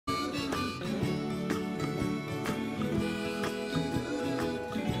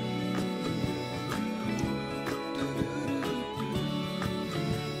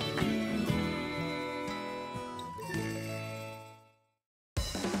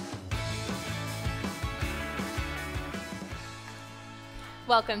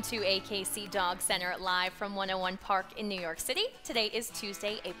Welcome to AKC DogCenter live from 101 Park in New York City. Today is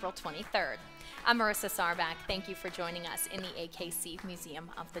Tuesday, April 23rd. I'm Marissa Sarback. Thank you for joining us in the AKC Museum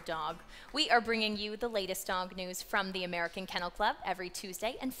of the Dog. We are bringing you the latest dog news from the American Kennel Club every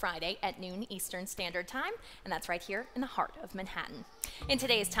Tuesday and Friday at noon Eastern Standard Time, and that's right here in the heart of Manhattan. In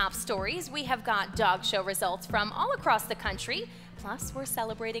today's top stories, we have got dog show results from all across the country. Plus, we're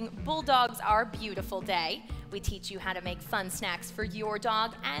celebrating Bulldogs Are Beautiful Day. We teach you how to make fun snacks for your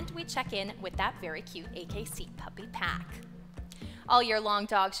dog, and we check in with that very cute AKC Puppy Pack. All year long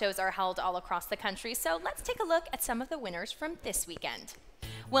dog shows are held all across the country, so let's take a look at some of the winners from this weekend.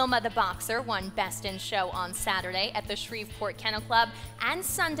 Wilma the Boxer won Best in Show on Saturday at the Shreveport Kennel Club and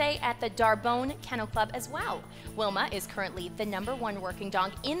Sunday at the Darbone Kennel Club as well. Wilma is currently the #1 working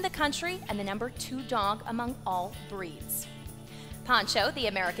dog in the country and the #2 dog among all breeds. Poncho, the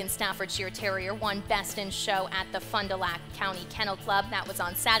American Staffordshire Terrier, won Best in Show at the Fond du Lac County Kennel Club. That was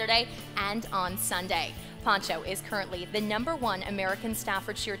on Saturday and on Sunday. Poncho is currently the #1 American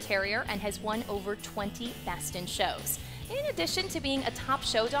Staffordshire Terrier and has won over 20 Best in Shows. In addition to being a top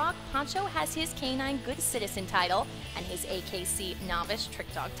show dog, Poncho has his Canine Good Citizen title and his AKC Novice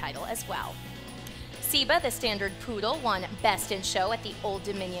Trick Dog title as well. Seba, the Standard Poodle, won Best in Show at the Old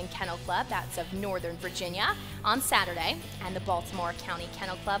Dominion Kennel Club, that's of Northern Virginia, on Saturday, and the Baltimore County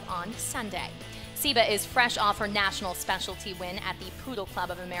Kennel Club on Sunday. Seba is fresh off her national specialty win at the Poodle Club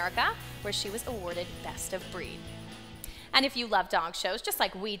of America, where she was awarded Best of Breed. And if you love dog shows, just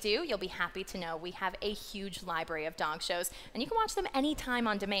like we do, you'll be happy to know we have a huge library of dog shows, and you can watch them anytime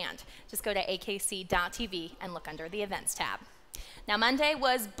on demand. Just go to akc.tv and look under the Events tab. Now, Monday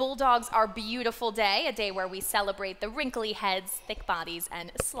was Bulldogs Are Beautiful Day, a day where we celebrate the wrinkly heads, thick bodies,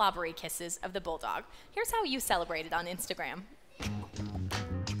 and slobbery kisses of the bulldog. Here's how you celebrated on Instagram.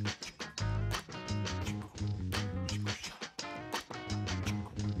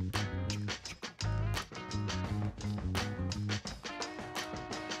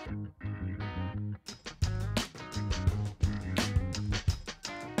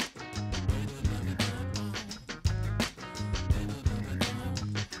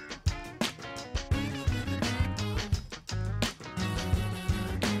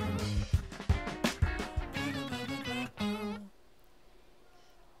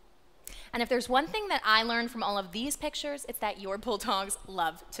 And if there's one thing that I learned from all of these pictures, it's that your bulldogs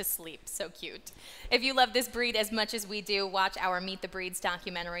love to sleep. So cute. If you love this breed as much as we do, watch our Meet the Breeds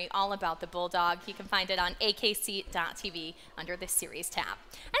documentary all about the bulldog. You can find it on akc.tv under the series tab.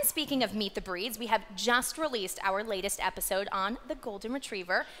 And speaking of Meet the Breeds, we have just released our latest episode on the Golden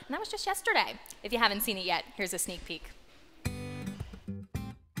Retriever, and that was just yesterday. If you haven't seen it yet, here's a sneak peek.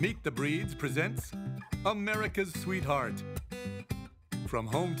 Meet the Breeds presents America's Sweetheart. From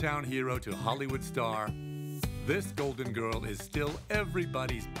hometown hero to Hollywood star, this golden girl is still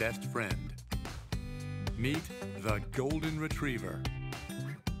everybody's best friend. Meet the Golden Retriever.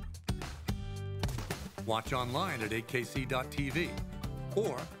 Watch online at akc.tv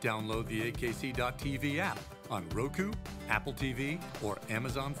or download the akc.tv app on Roku, Apple TV, or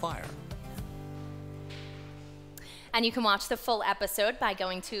Amazon Fire. And you can watch the full episode by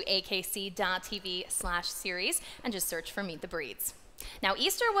going to akc.tv/series and just search for Meet the Breeds. Now,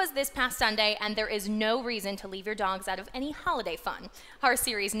 Easter was this past Sunday, and there is no reason to leave your dogs out of any holiday fun. Our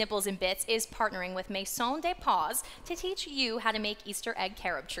series, Nibbles and Bits, is partnering with Maison des Paws to teach you how to make Easter egg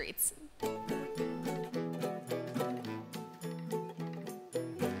carob treats.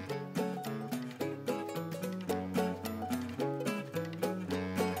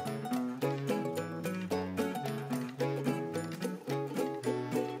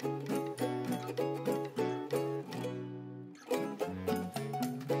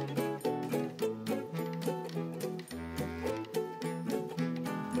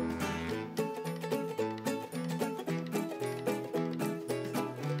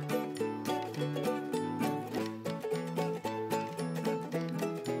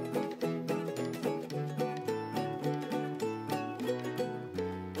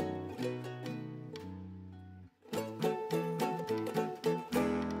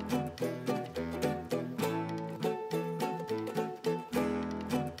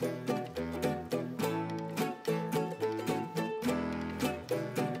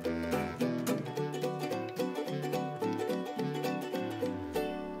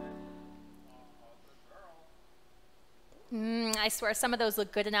 swear some of those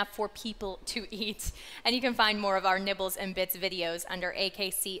look good enough for people to eat. And you can find more of our Nibbles and Bits videos under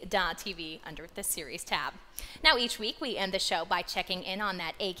AKC.TV under the series tab. Now each week we end the show by checking in on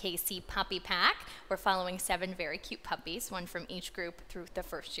that AKC Puppy Pack. We're following 7 very cute puppies, one from each group through the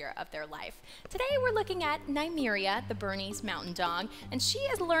first year of their life. Today we're looking at Nymeria, the Bernese Mountain Dog, and she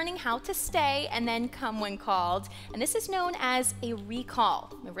is learning how to stay and then come when called. And this is known as a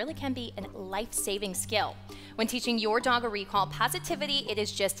recall. It really can be a life-saving skill. When teaching your dog a recall, positivity, it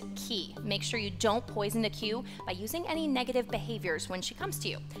is just key. Make sure you don't poison the cue by using any negative behaviors when she comes to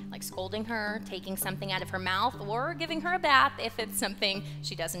you, like scolding her, taking something out of her mouth, or giving her a bath if it's something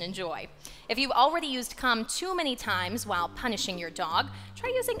she doesn't enjoy. If you've already used come too many times while punishing your dog, try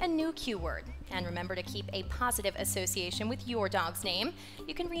using a new cue word. And remember to keep a positive association with your dog's name.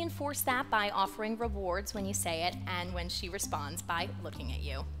 You can reinforce that by offering rewards when you say it and when she responds by looking at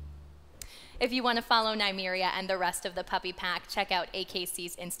you. If you want to follow Nymeria and the rest of the Puppy Pack, check out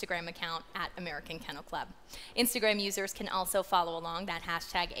AKC's Instagram account at American Kennel Club. Instagram users can also follow along that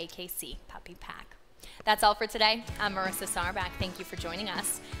hashtag AKC Puppy Pack. That's all for today. I'm Marissa Sarbach. Thank you for joining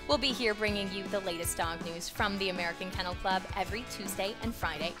us. We'll be here bringing you the latest dog news from the American Kennel Club every Tuesday and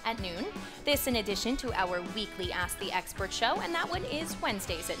Friday at noon. This in addition to our weekly Ask the Expert show, and that one is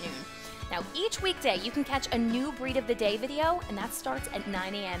Wednesdays at noon. Now, each weekday, you can catch a new Breed of the Day video, and that starts at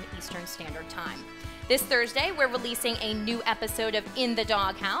 9 a.m. Eastern Standard Time. This Thursday, we're releasing a new episode of In the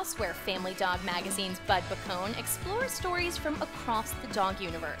Doghouse, where Family Dog Magazine's Bud Bacone explores stories from across the dog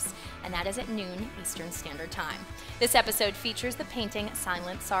universe, and that is at noon Eastern Standard Time. This episode features the painting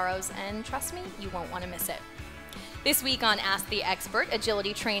Silent Sorrows, and trust me, you won't want to miss it. This week on Ask the Expert,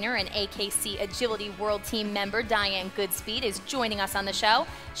 agility trainer and AKC Agility World Team member Diane Goodspeed is joining us on the show.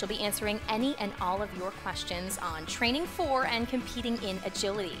 She'll be answering any and all of your questions on training for and competing in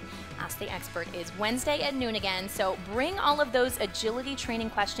agility. Ask the Expert is Wednesday at noon again, so bring all of those agility training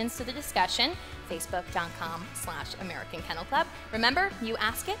questions to the discussion. Facebook.com/American Kennel Club. Remember, you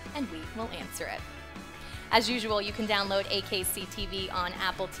ask it and we will answer it. As usual, you can download AKC TV on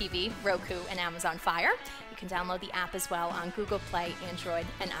Apple TV, Roku, and Amazon Fire. You can download the app as well on Google Play, Android,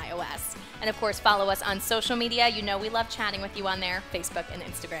 and iOS. And of course, follow us on social media. You know we love chatting with you on there, Facebook and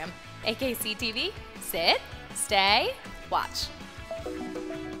Instagram. AKC TV, sit, stay, watch.